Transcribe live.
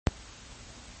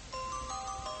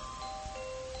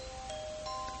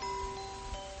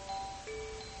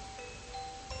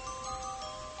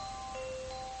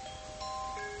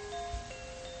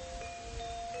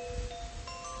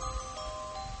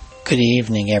Good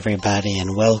evening, everybody,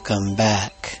 and welcome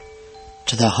back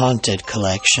to the Haunted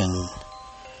Collection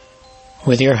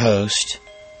with your host,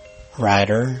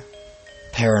 writer,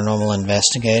 paranormal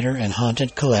investigator, and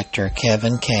haunted collector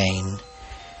Kevin Kane,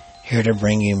 here to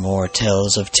bring you more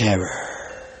tales of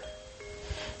terror,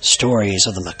 stories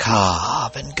of the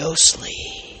macabre and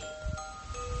ghostly.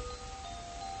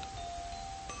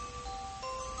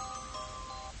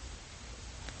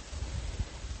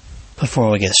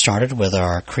 Before we get started with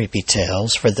our creepy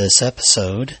tales for this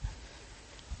episode,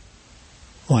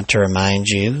 I want to remind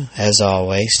you, as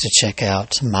always, to check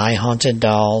out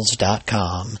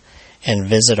myhaunteddolls.com and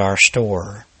visit our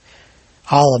store.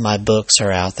 All of my books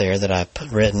are out there that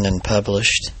I've written and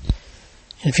published.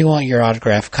 And if you want your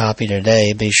autographed copy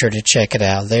today, be sure to check it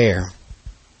out there.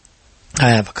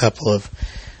 I have a couple of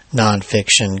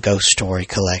nonfiction ghost story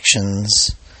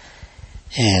collections,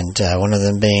 and one of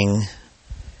them being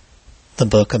the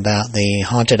book about the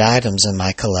haunted items in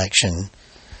my collection,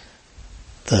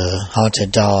 the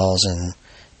haunted dolls and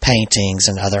paintings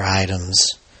and other items.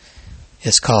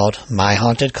 It's called My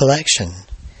Haunted Collection.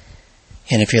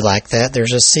 And if you like that,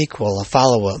 there's a sequel, a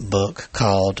follow-up book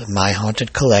called My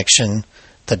Haunted Collection,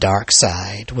 The Dark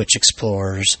Side, which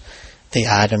explores the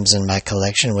items in my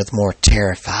collection with more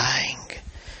terrifying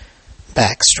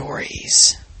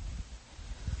backstories.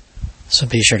 So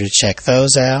be sure to check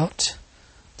those out.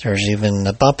 There's even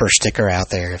a bumper sticker out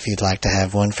there if you'd like to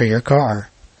have one for your car.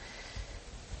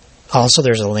 Also,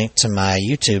 there's a link to my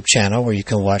YouTube channel where you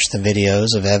can watch the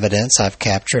videos of evidence I've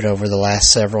captured over the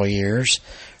last several years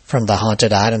from the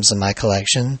haunted items in my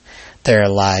collection. There are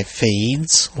live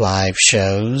feeds, live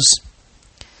shows,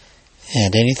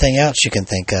 and anything else you can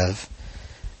think of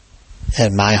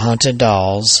at My Haunted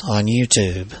Dolls on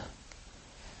YouTube.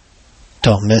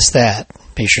 Don't miss that.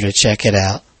 Be sure to check it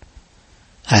out.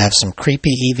 I have some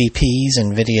creepy EVPs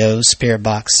and video spirit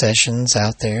box sessions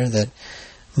out there that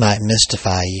might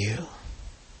mystify you.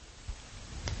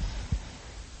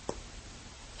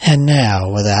 And now,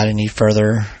 without any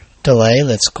further delay,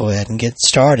 let's go ahead and get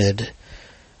started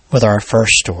with our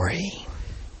first story.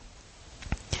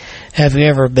 Have you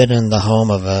ever been in the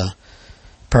home of a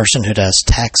person who does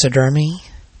taxidermy?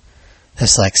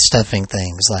 That's like stuffing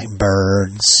things like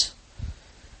birds,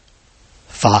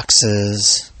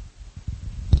 foxes,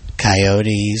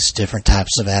 coyotes, different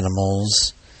types of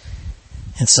animals.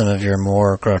 In some of your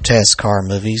more grotesque horror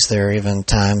movies, there are even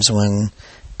times when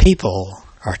people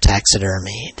are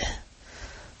taxidermied,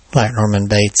 like Norman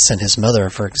Bates and his mother,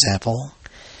 for example.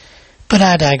 But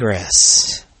I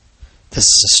digress. This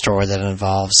is a story that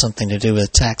involves something to do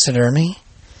with taxidermy,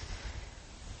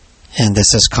 and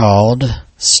this is called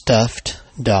Stuffed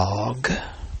Dog.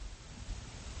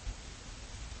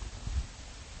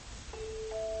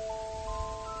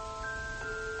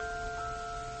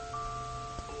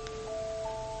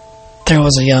 There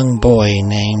was a young boy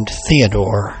named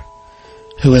Theodore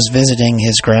who was visiting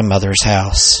his grandmother's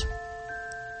house.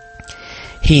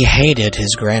 He hated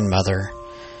his grandmother,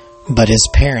 but his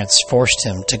parents forced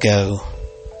him to go.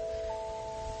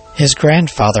 His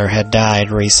grandfather had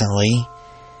died recently,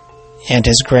 and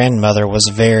his grandmother was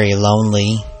very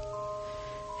lonely.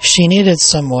 She needed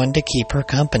someone to keep her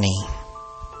company.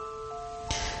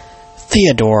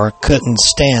 Theodore couldn't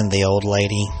stand the old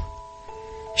lady.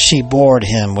 She bored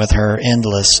him with her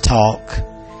endless talk.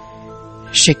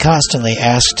 She constantly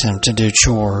asked him to do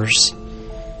chores.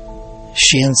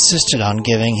 She insisted on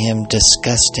giving him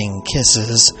disgusting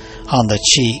kisses on the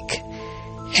cheek,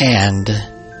 and,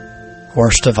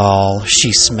 worst of all,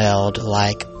 she smelled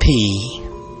like pee.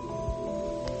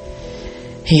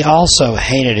 He also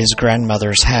hated his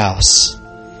grandmother's house.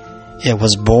 It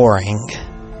was boring,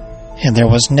 and there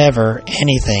was never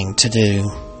anything to do.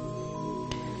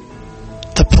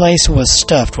 The place was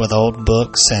stuffed with old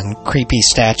books and creepy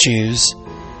statues.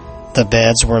 The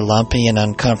beds were lumpy and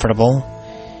uncomfortable.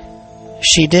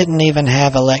 She didn't even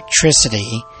have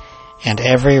electricity, and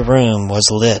every room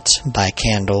was lit by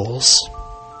candles.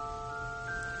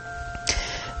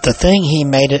 The thing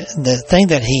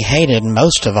that he hated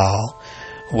most of all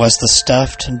was the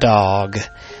stuffed dog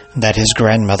that his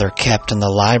grandmother kept in the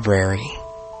library.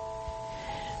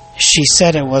 She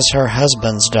said it was her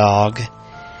husband's dog,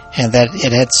 and that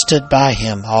it had stood by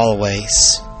him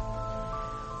always.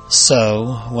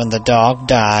 So, when the dog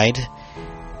died,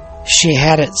 she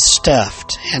had it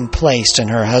stuffed and placed in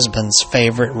her husband's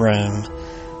favorite room,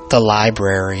 the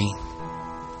library.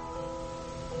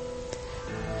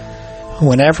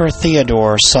 Whenever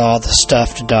Theodore saw the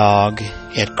stuffed dog,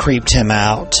 it creeped him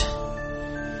out.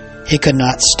 He could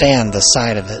not stand the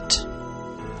sight of it.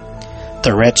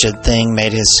 The wretched thing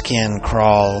made his skin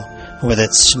crawl with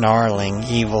its snarling,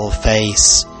 evil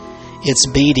face, its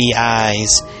beady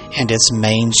eyes, and its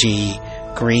mangy,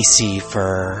 greasy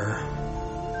fur.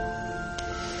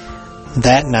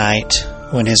 That night,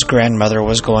 when his grandmother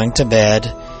was going to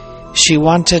bed, she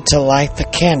wanted to light the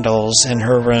candles in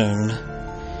her room.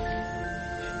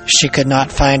 She could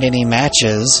not find any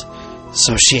matches,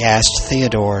 so she asked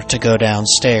Theodore to go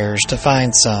downstairs to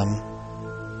find some.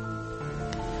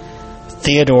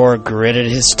 Theodore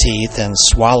gritted his teeth and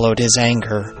swallowed his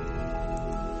anger.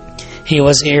 He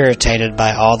was irritated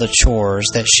by all the chores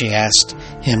that she asked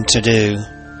him to do.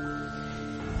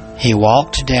 He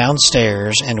walked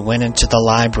downstairs and went into the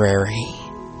library.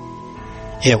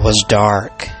 It was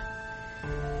dark,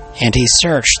 and he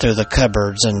searched through the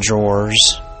cupboards and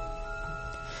drawers.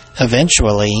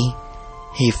 Eventually,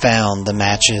 he found the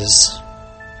matches.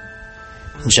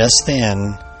 Just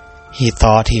then, he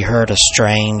thought he heard a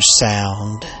strange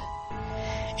sound.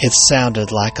 It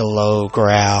sounded like a low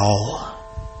growl.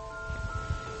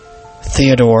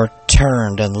 Theodore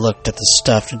turned and looked at the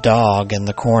stuffed dog in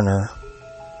the corner.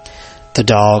 The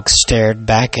dog stared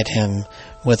back at him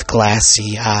with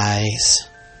glassy eyes.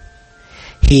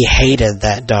 He hated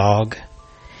that dog.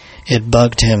 It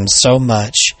bugged him so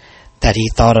much that he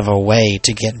thought of a way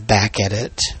to get back at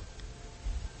it.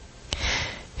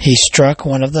 He struck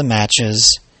one of the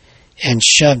matches and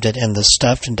shoved it in the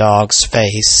stuffed dog's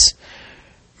face,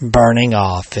 burning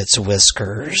off its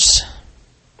whiskers.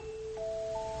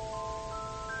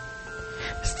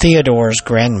 Theodore's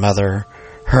grandmother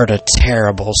heard a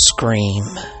terrible scream.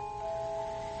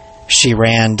 She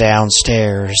ran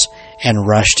downstairs and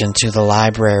rushed into the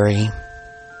library.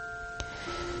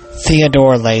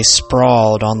 Theodore lay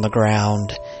sprawled on the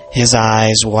ground, his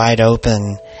eyes wide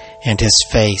open and his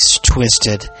face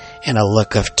twisted in a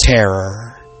look of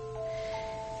terror.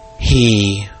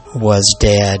 He was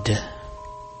dead.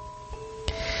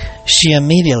 She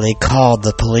immediately called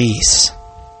the police.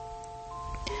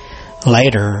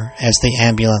 Later, as the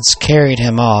ambulance carried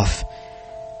him off,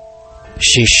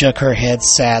 she shook her head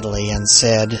sadly and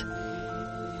said,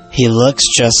 "He looks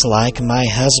just like my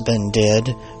husband did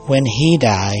when he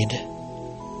died."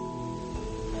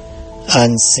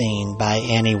 Unseen by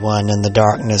anyone in the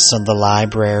darkness of the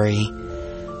library,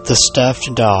 the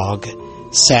stuffed dog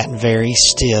sat very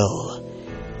still,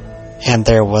 and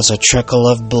there was a trickle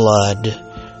of blood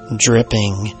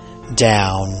dripping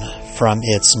down from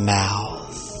its mouth.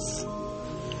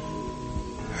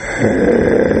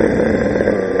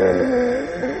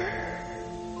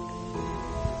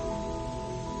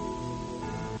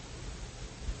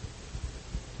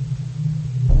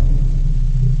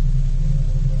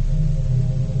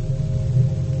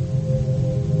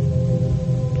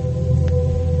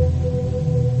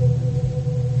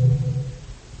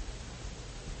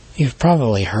 You've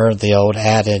probably heard the old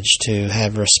adage to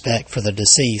have respect for the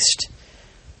deceased.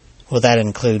 Well, that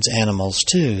includes animals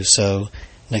too, so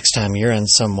next time you're in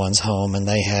someone's home and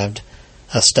they have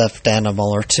a stuffed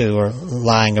animal or two or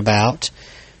lying about,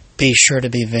 be sure to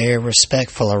be very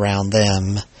respectful around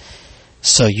them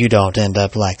so you don't end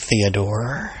up like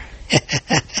Theodore.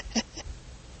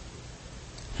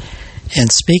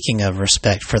 And speaking of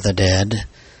respect for the dead,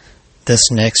 this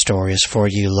next story is for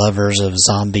you lovers of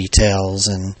zombie tales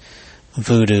and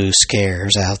voodoo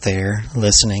scares out there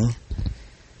listening.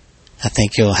 I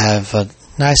think you'll have a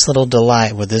nice little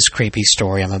delight with this creepy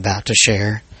story I'm about to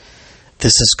share.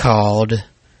 This is called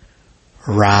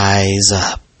Rise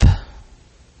Up.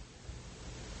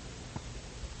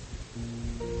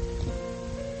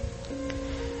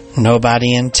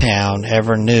 Nobody in town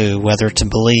ever knew whether to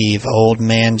believe Old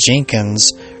Man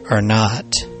Jenkins or not.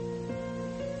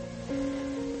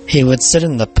 He would sit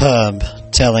in the pub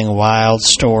telling wild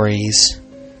stories.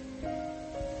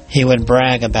 He would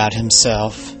brag about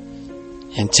himself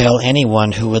and tell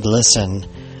anyone who would listen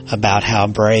about how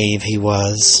brave he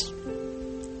was.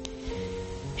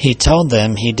 He told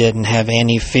them he didn't have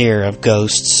any fear of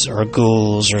ghosts or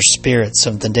ghouls or spirits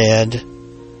of the dead.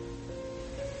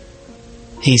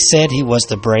 He said he was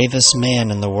the bravest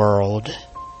man in the world.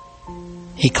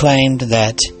 He claimed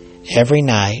that every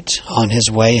night on his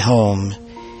way home,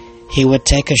 he would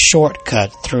take a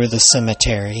shortcut through the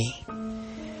cemetery.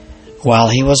 While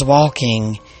he was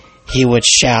walking, he would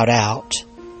shout out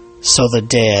so the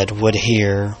dead would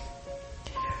hear.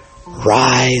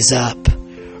 "Rise up,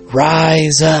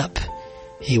 rise up,"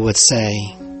 he would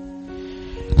say.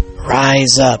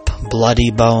 "Rise up, bloody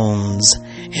bones,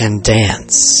 and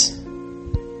dance."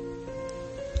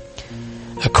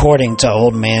 According to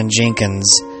Old Man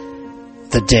Jenkins,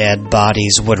 the dead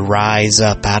bodies would rise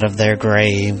up out of their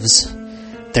graves,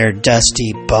 their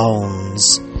dusty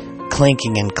bones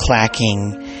clinking and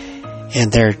clacking,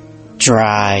 and their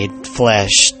dried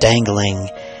flesh dangling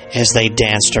as they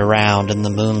danced around in the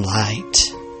moonlight.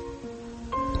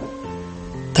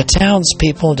 The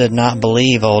townspeople did not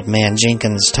believe Old Man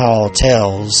Jenkins' tall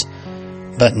tales,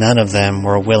 but none of them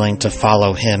were willing to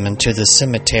follow him into the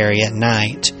cemetery at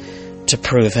night to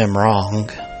prove him wrong.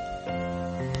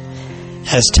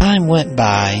 As time went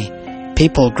by,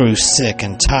 people grew sick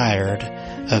and tired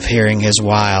of hearing his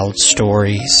wild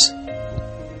stories.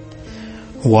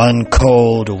 One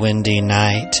cold, windy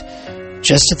night,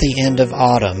 just at the end of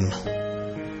autumn,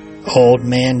 Old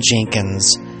Man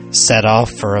Jenkins set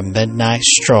off for a midnight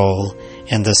stroll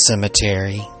in the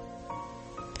cemetery.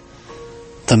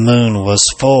 The moon was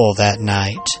full that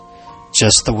night,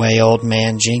 just the way Old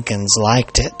Man Jenkins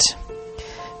liked it,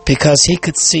 because he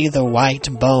could see the white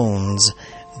bones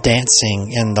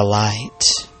dancing in the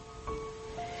light.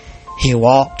 He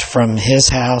walked from his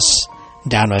house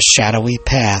down a shadowy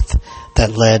path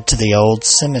that led to the old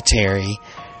cemetery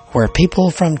where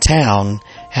people from town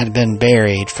had been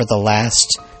buried for the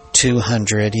last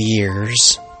 200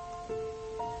 years.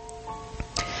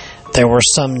 There were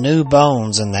some new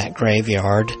bones in that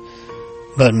graveyard,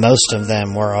 but most of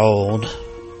them were old.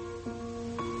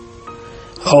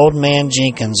 Old Man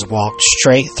Jenkins walked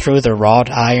straight through the wrought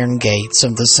iron gates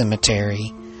of the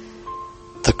cemetery.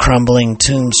 The crumbling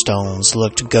tombstones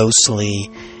looked ghostly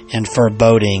and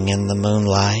foreboding in the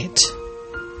moonlight.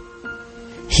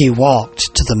 He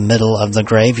walked to the middle of the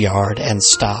graveyard and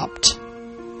stopped.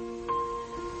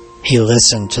 He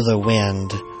listened to the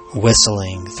wind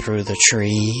whistling through the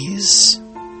trees.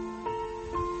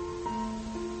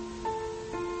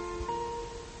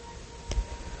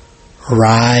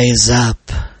 "Rise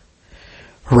up!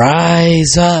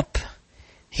 Rise up!"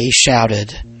 he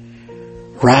shouted.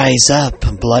 "Rise up,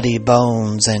 bloody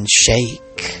bones, and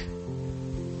shake."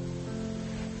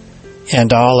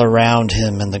 And all around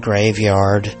him in the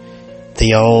graveyard,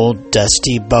 the old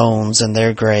dusty bones in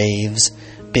their graves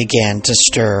began to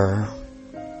stir.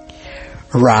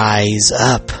 "Rise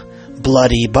up,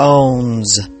 bloody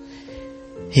bones,"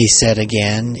 he said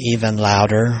again, even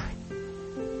louder.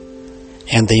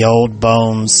 And the old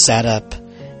bones sat up,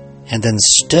 and then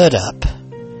stood up,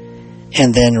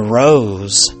 and then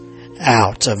rose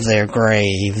out of their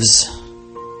graves.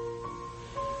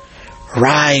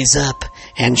 "Rise up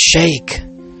and shake,"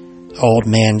 Old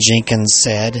Man Jenkins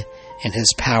said in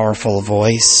his powerful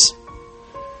voice.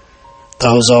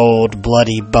 Those old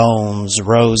bloody bones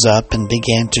rose up and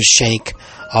began to shake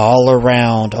all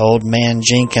around Old Man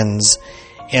Jenkins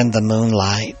in the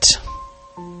moonlight.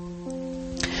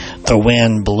 The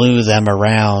wind blew them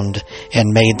around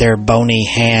and made their bony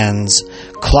hands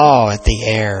claw at the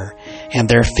air and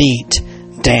their feet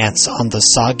dance on the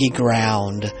soggy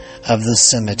ground of the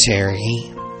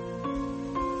cemetery.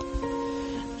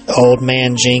 Old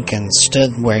Man Jenkins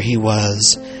stood where he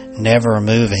was, never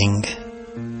moving.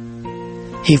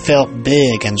 He felt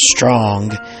big and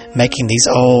strong, making these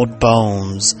old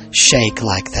bones shake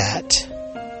like that.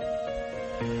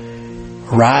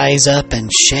 "Rise up and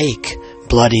shake,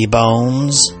 bloody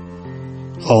bones,"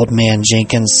 Old Man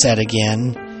Jenkins said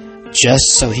again,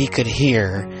 just so he could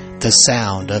hear the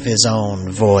sound of his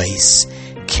own voice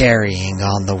carrying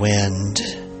on the wind.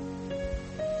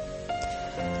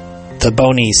 The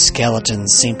bony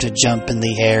skeletons seemed to jump in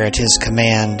the air at his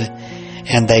command,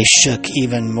 and they shook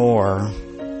even more.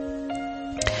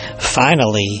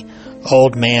 Finally,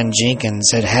 Old Man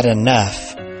Jenkins had had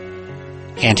enough,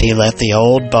 and he let the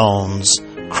old bones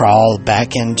crawl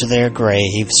back into their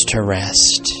graves to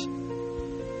rest.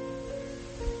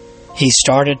 He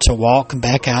started to walk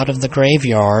back out of the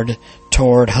graveyard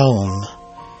toward home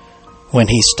when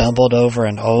he stumbled over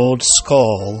an old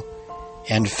skull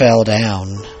and fell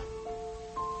down.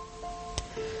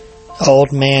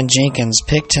 Old Man Jenkins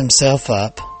picked himself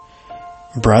up,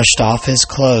 brushed off his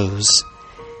clothes,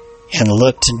 and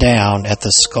looked down at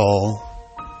the skull.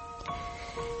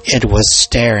 It was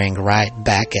staring right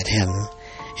back at him,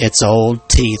 its old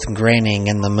teeth grinning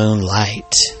in the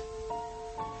moonlight.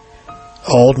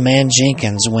 Old Man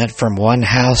Jenkins went from one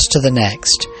house to the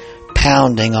next,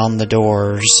 pounding on the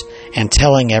doors and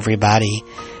telling everybody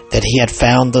that he had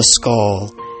found the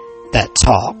skull that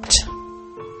talked.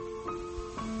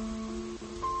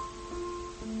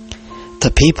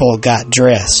 The people got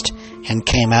dressed and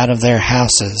came out of their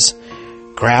houses,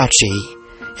 grouchy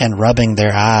and rubbing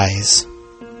their eyes.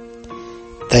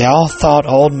 They all thought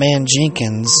Old Man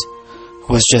Jenkins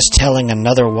was just telling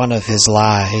another one of his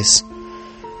lies,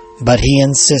 but he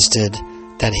insisted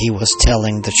that he was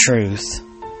telling the truth.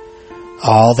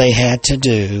 All they had to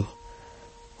do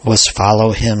was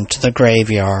follow him to the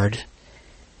graveyard,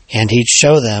 and he'd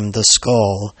show them the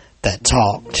skull that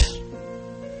talked.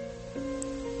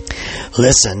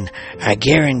 "Listen, I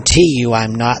guarantee you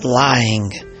I'm not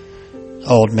lying,"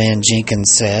 Old Man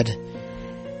Jenkins said.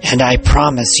 "And I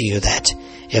promise you that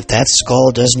if that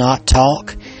skull does not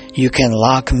talk, you can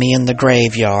lock me in the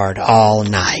graveyard all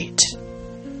night."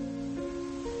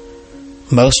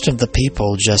 Most of the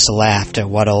people just laughed at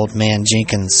what Old Man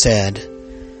Jenkins said.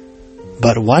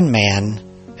 But one man,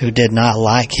 who did not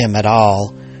like him at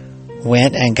all,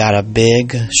 went and got a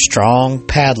big, strong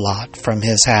padlock from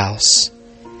his house.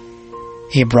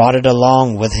 He brought it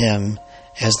along with him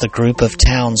as the group of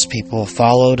townspeople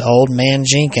followed Old Man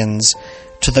Jenkins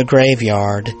to the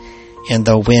graveyard in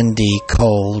the windy,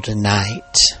 cold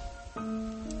night.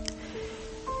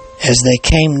 As they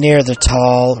came near the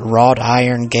tall, wrought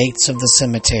iron gates of the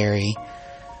cemetery,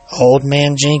 Old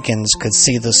Man Jenkins could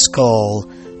see the skull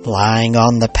lying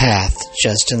on the path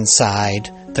just inside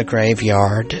the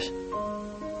graveyard.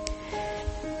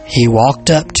 He walked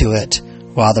up to it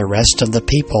while the rest of the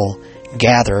people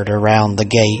gathered around the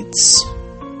gates.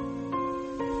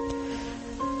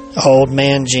 Old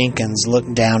Man Jenkins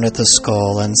looked down at the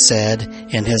skull and said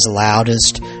in his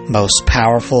loudest, most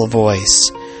powerful voice,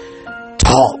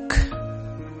 "Talk!"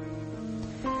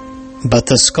 But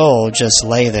the skull just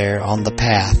lay there on the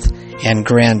path and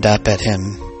grinned up at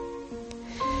him.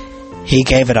 He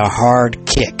gave it a hard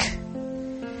kick.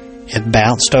 It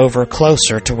bounced over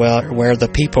closer to where the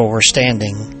people were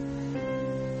standing.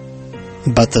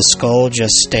 But the skull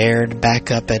just stared back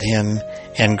up at him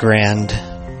and grinned.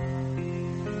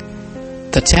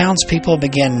 The townspeople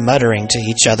began muttering to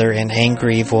each other in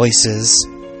angry voices.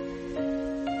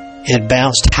 It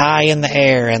bounced high in the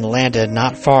air and landed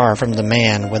not far from the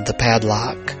man with the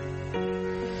padlock.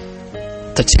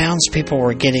 The townspeople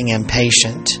were getting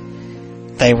impatient.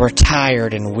 They were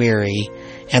tired and weary,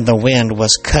 and the wind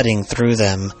was cutting through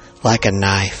them like a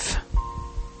knife.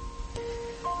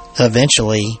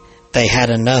 Eventually, they had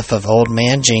enough of Old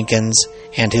Man Jenkins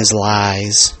and his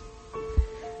lies.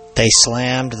 They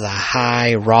slammed the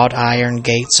high wrought iron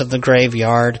gates of the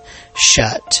graveyard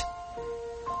shut,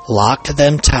 locked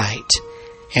them tight,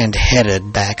 and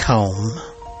headed back home.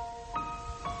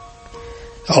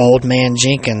 Old Man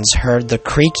Jenkins heard the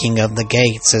creaking of the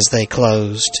gates as they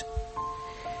closed.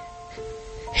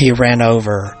 He ran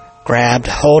over, grabbed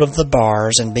hold of the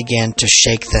bars, and began to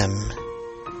shake them.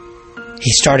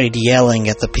 He started yelling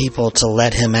at the people to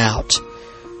let him out,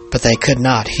 but they could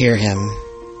not hear him.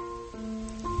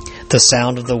 The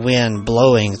sound of the wind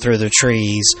blowing through the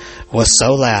trees was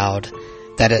so loud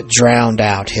that it drowned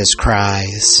out his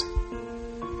cries.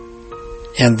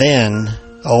 And then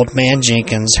Old Man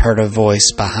Jenkins heard a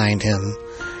voice behind him,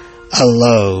 a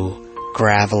low,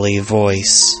 gravelly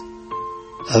voice,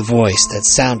 a voice that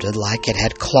sounded like it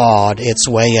had clawed its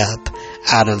way up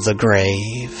out of the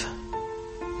grave.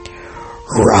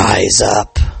 "Rise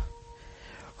up!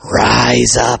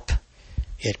 Rise up!"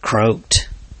 it croaked.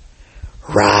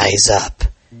 "Rise up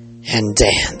and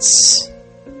dance."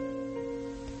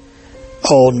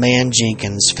 Old Man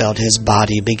Jenkins felt his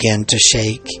body begin to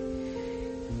shake.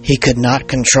 He could not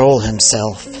control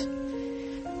himself.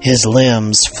 His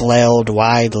limbs flailed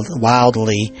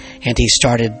wildly, and he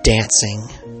started dancing.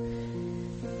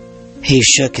 He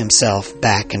shook himself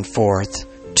back and forth,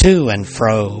 to and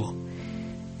fro.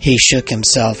 He shook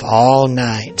himself all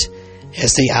night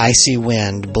as the icy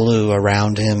wind blew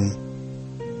around him.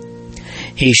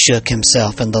 He shook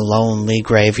himself in the lonely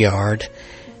graveyard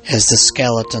as the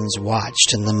skeletons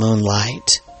watched in the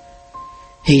moonlight.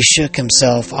 He shook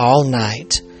himself all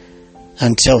night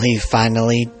until he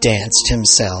finally danced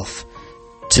himself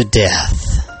to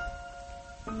death.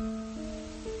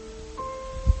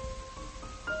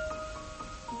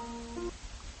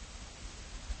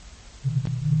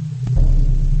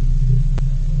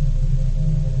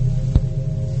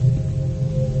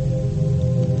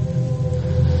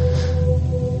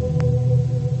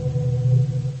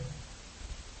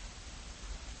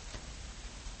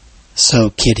 So,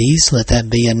 kiddies, let that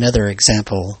be another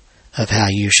example of how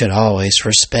you should always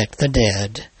respect the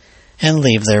dead and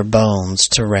leave their bones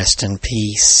to rest in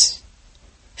peace.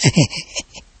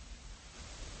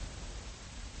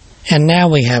 And now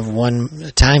we have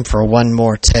time for one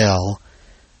more tale,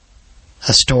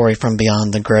 a story from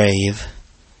beyond the grave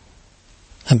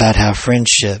about how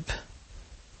friendship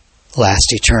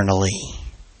lasts eternally.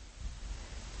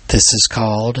 This is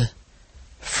called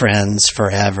Friends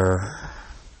Forever.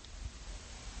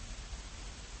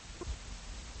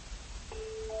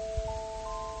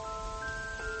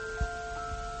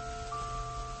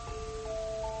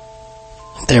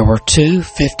 There were two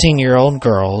 15-year-old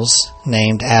girls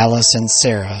named Alice and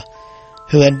Sarah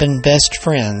who had been best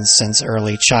friends since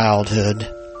early childhood.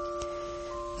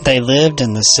 They lived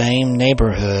in the same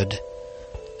neighborhood,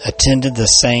 attended the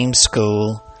same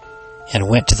school, and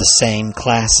went to the same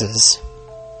classes.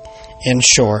 In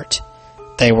short,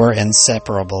 they were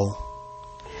inseparable.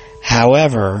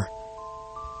 However,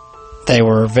 they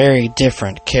were very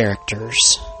different characters.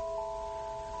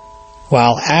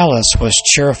 While Alice was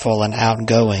cheerful and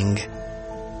outgoing,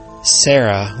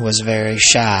 Sarah was very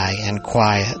shy and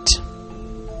quiet.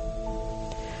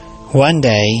 One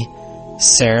day,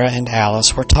 Sarah and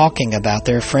Alice were talking about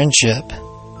their friendship.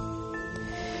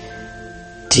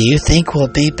 "Do you think we'll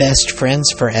be best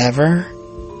friends forever?"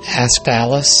 asked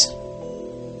Alice.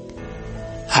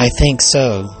 "I think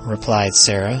so," replied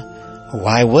Sarah.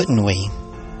 "Why wouldn't we?"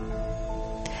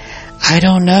 "I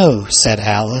don't know," said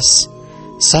Alice.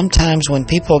 "Sometimes when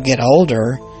people get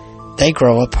older, they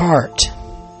grow apart."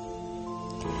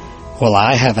 "Well,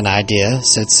 I have an idea,"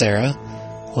 said Sarah.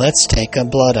 "Let's take a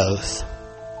blood oath."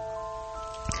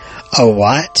 "A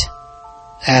what?"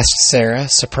 asked Sarah,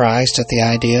 surprised at the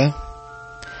idea.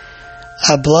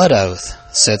 "A blood oath,"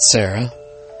 said Sarah.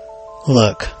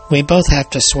 "Look, we both have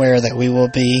to swear that we will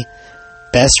be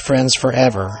best friends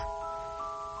forever.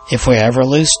 If we ever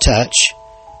lose touch,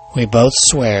 we both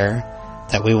swear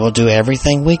that we will do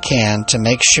everything we can to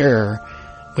make sure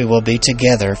we will be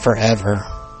together forever."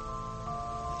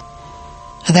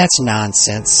 "That's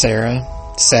nonsense, Sarah,"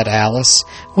 said Alice.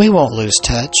 "We won't lose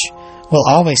touch. We'll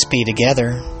always be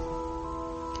together."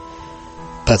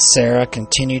 But Sarah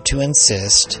continued to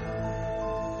insist,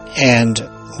 and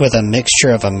with a mixture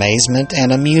of amazement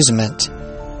and amusement,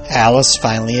 Alice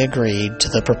finally agreed to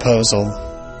the proposal.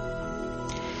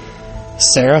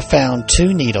 Sarah found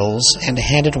 2 needles and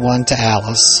handed one to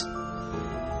Alice.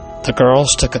 The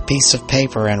girls took a piece of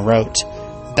paper and wrote,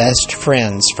 "Best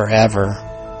Friends Forever,"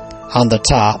 on the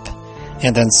top,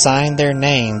 and then signed their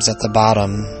names at the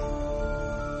bottom.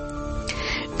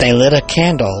 They lit a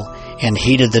candle and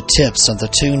heated the tips of the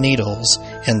 2 needles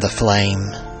in the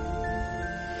flame.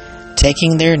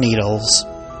 Taking their needles,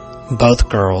 both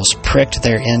girls pricked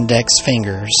their index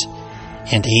fingers,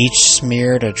 and each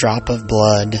smeared a drop of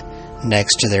blood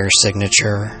next to their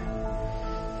signature.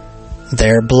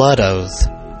 Their blood oath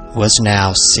was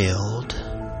now sealed.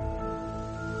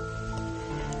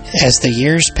 As the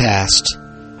years passed,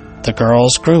 the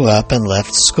girls grew up and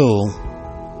left school.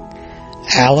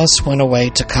 Alice went away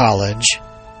to college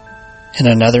in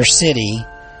another city,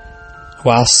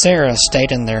 while Sarah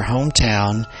stayed in their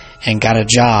hometown and got a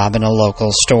job in a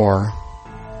local store.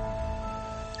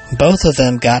 Both of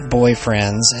them got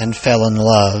boyfriends and fell in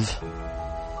love.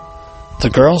 The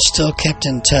girls still kept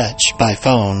in touch by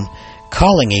phone,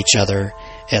 calling each other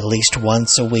at least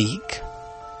once a week.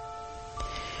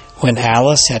 When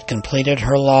Alice had completed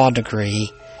her law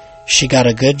degree, she got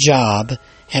a good job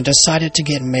and decided to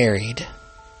get married.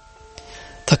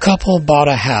 The couple bought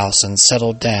a house and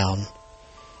settled down.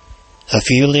 A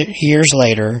few years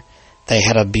later, they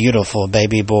had a beautiful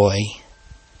baby boy.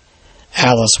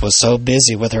 Alice was so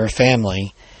busy with her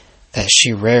family that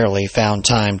she rarely found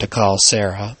time to call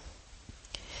Sarah.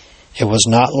 It was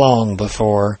not long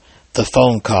before the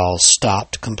phone calls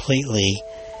stopped completely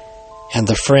and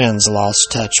the friends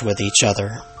lost touch with each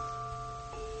other.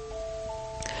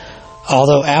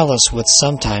 Although Alice would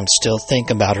sometimes still think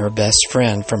about her best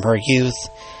friend from her youth,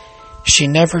 she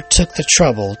never took the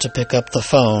trouble to pick up the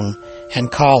phone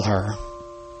and call her.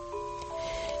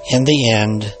 In the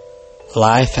end,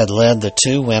 life had led the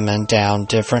 2 women down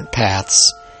different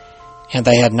paths, and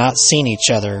they had not seen each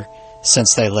other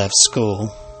since they left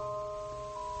school.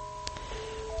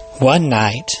 One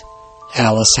night,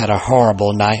 Alice had a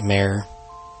horrible nightmare.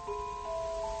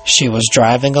 She was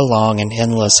driving along an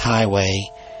endless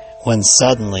highway when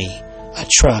suddenly a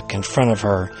truck in front of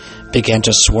her began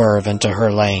to swerve into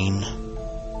her lane.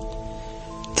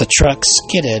 The truck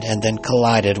skidded and then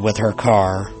collided with her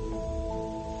car.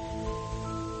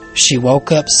 She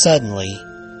woke up suddenly,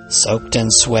 soaked in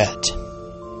sweat.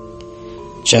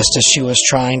 Just as she was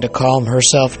trying to calm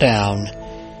herself down,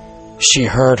 she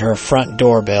heard her front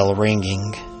doorbell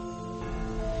ringing.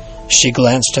 She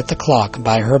glanced at the clock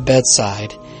by her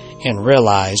bedside and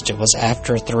realized it was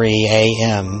after 3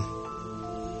 a.m.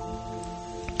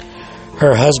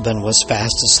 Her husband was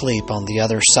fast asleep on the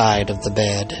other side of the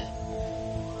bed.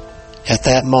 At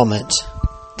that moment,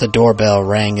 the doorbell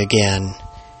rang again,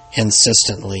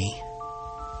 insistently.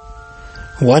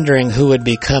 Wondering who would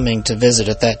be coming to visit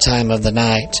at that time of the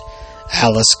night,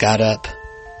 Alice got up,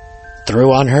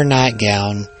 threw on her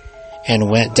nightgown, and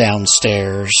went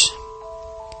downstairs.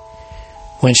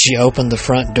 When she opened the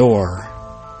front door,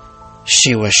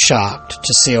 she was shocked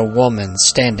to see a woman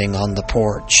standing on the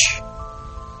porch.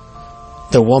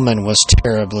 The woman was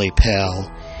terribly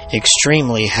pale,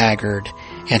 extremely haggard,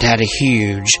 and had a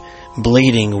huge,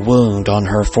 bleeding wound on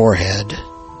her forehead.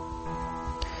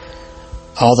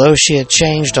 Although she had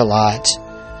changed a lot,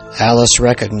 Alice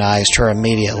recognized her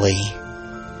immediately.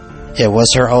 It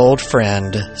was her old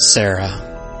friend, Sarah.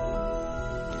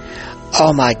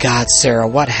 "Oh my God, Sarah,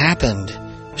 what happened?"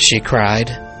 she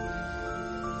cried.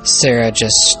 Sarah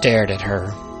just stared at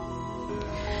her.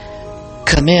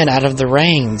 "Come in out of the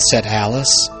rain," said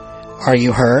Alice. "Are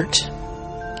you hurt?"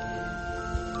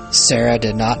 Sarah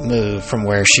did not move from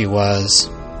where she was.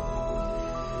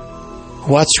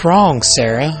 "What's wrong,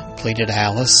 Sarah?" pleaded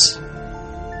Alice.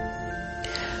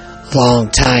 "Long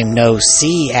time no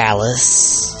see,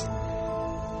 Alice,"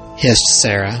 hissed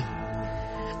Sarah.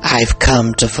 "I've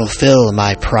come to fulfill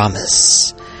my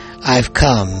promise. I've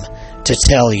come to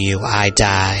tell you I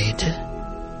died."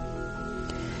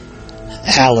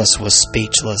 Alice was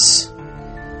speechless.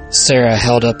 Sarah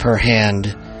held up her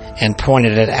hand and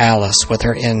pointed at Alice with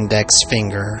her index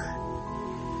finger.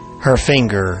 Her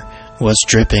finger was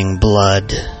dripping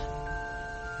blood.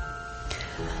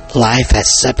 "Life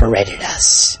has separated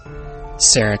us,"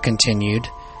 Sarah continued,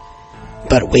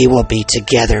 "but we will be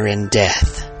together in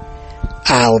death.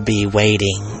 I'll be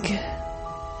waiting."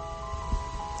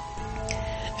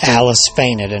 Alice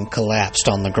fainted and collapsed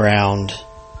on the ground.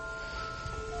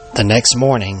 The next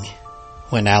morning,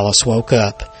 when Alice woke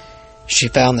up, she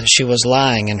found that she was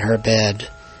lying in her bed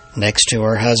next to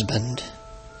her husband.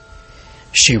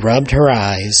 She rubbed her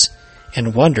eyes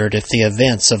and wondered if the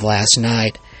events of last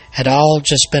night had all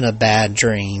just been a bad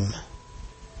dream.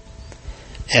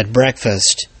 At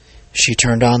breakfast, she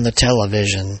turned on the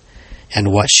television,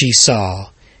 and what she saw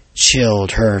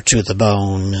chilled her to the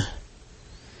bone.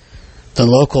 The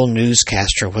local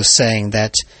newscaster was saying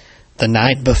that the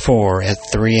night before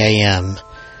at 3 a.m.,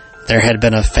 there had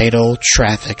been a fatal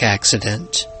traffic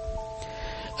accident.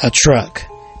 A truck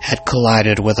had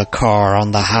collided with a car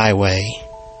on the highway.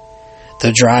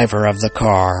 The driver of the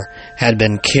car had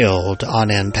been killed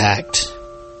on impact.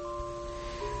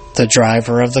 The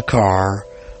driver of the car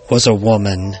was a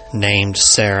woman named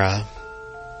Sarah.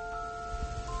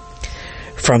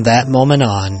 From that moment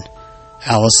on,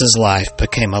 Alice's life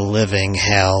became a living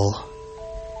hell.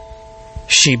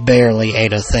 She barely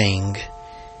ate a thing.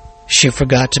 She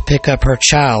forgot to pick up her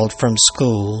child from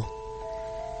school,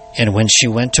 and when she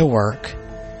went to work,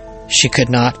 she could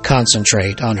not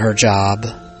concentrate on her job.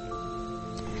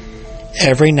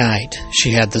 Every night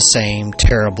she had the same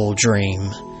terrible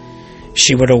dream.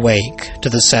 She would awake to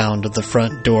the sound of the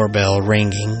front doorbell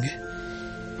ringing.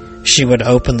 She would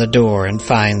open the door and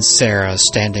find Sarah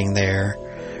standing there,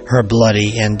 her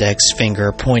bloody index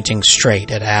finger pointing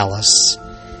straight at Alice.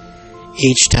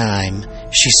 Each time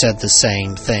she said the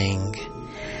same thing: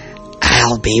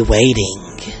 "I'll be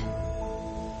waiting."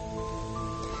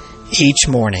 Each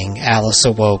morning Alice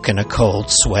awoke in a cold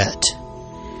sweat.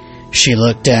 She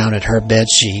looked down at her bed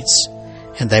sheets,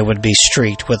 and they would be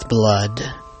streaked with blood.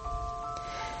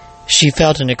 She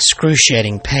felt an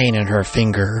excruciating pain in her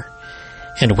finger,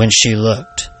 and when she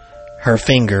looked, her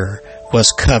finger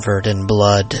was covered in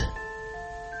blood.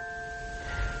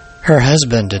 Her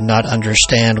husband did not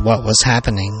understand what was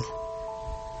happening.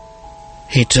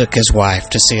 He took his wife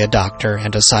to see a doctor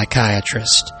and a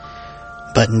psychiatrist,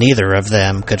 but neither of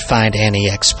them could find any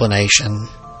explanation.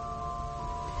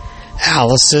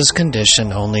 Alice's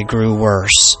condition only grew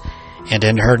worse, and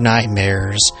in her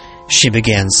nightmares, she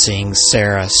began seeing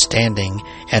Sarah standing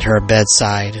at her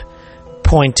bedside,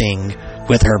 pointing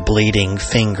with her bleeding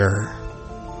finger.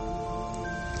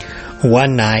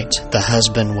 One night, the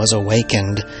husband was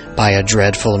awakened by a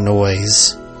dreadful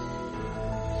noise.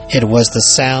 It was the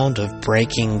sound of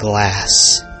breaking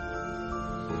glass.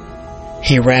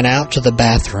 He ran out to the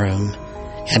bathroom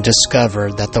and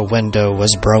discovered that the window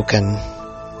was broken.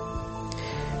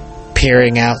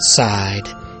 Peering outside,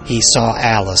 he saw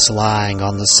Alice lying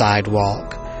on the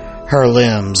sidewalk, her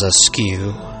limbs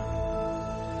askew.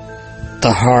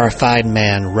 The horrified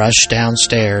man rushed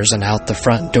downstairs and out the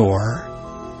front door.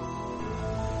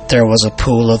 There was a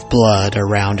pool of blood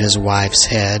around his wife's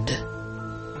head.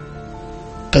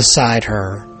 Beside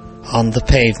her, on the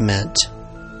pavement,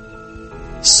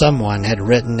 someone had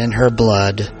written in her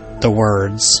blood the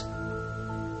words,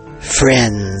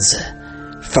 "Friends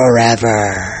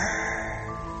forever."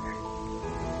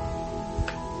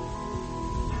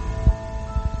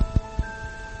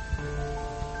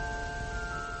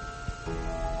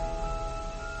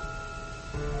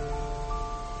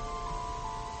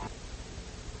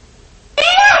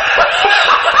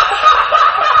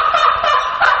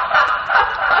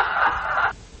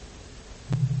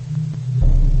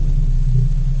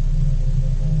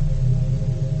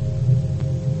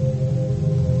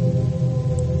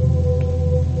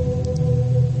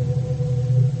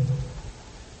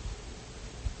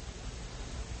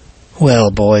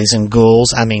 Well, boys and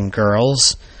girls,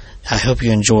 I hope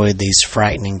you enjoyed these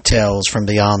frightening tales from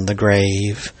beyond the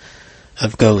grave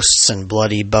of ghosts and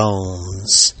bloody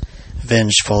bones,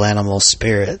 vengeful animal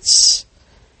spirits,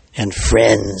 and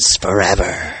friends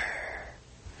forever.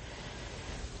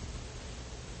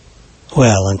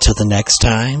 Well, until the next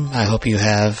time, I hope you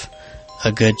have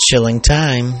a good chilling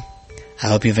time. I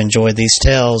hope you've enjoyed these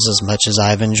tales as much as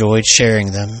I've enjoyed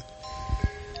sharing them.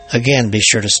 Again, be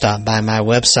sure to stop by my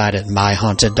website at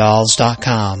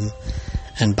myhauntedDolls.com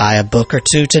and buy a book or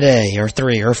two today, or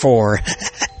 3 or 4,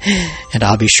 and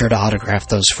I'll be sure to autograph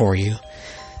those for you.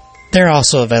 They're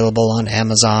also available on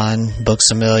Amazon,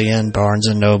 Books A Million, Barnes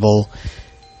 & Noble,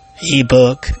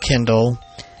 ebook, Kindle,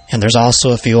 and there's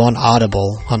also a few on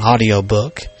Audible, on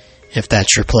audiobook, if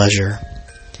that's your pleasure.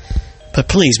 But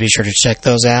please be sure to check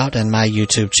those out and my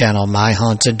YouTube channel, My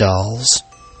Haunted Dolls.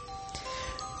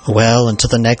 Well, until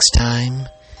the next time,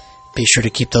 be sure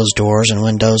to keep those doors and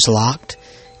windows locked.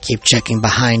 Keep checking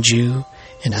behind you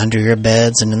and under your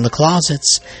beds and in the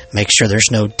closets. Make sure there's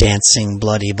no dancing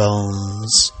bloody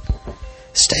bones.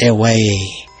 Stay away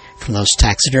from those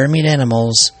taxidermied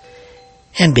animals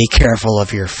and be careful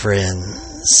of your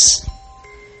friends.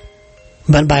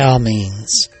 But by all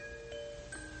means,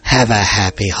 have a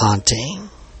happy haunting.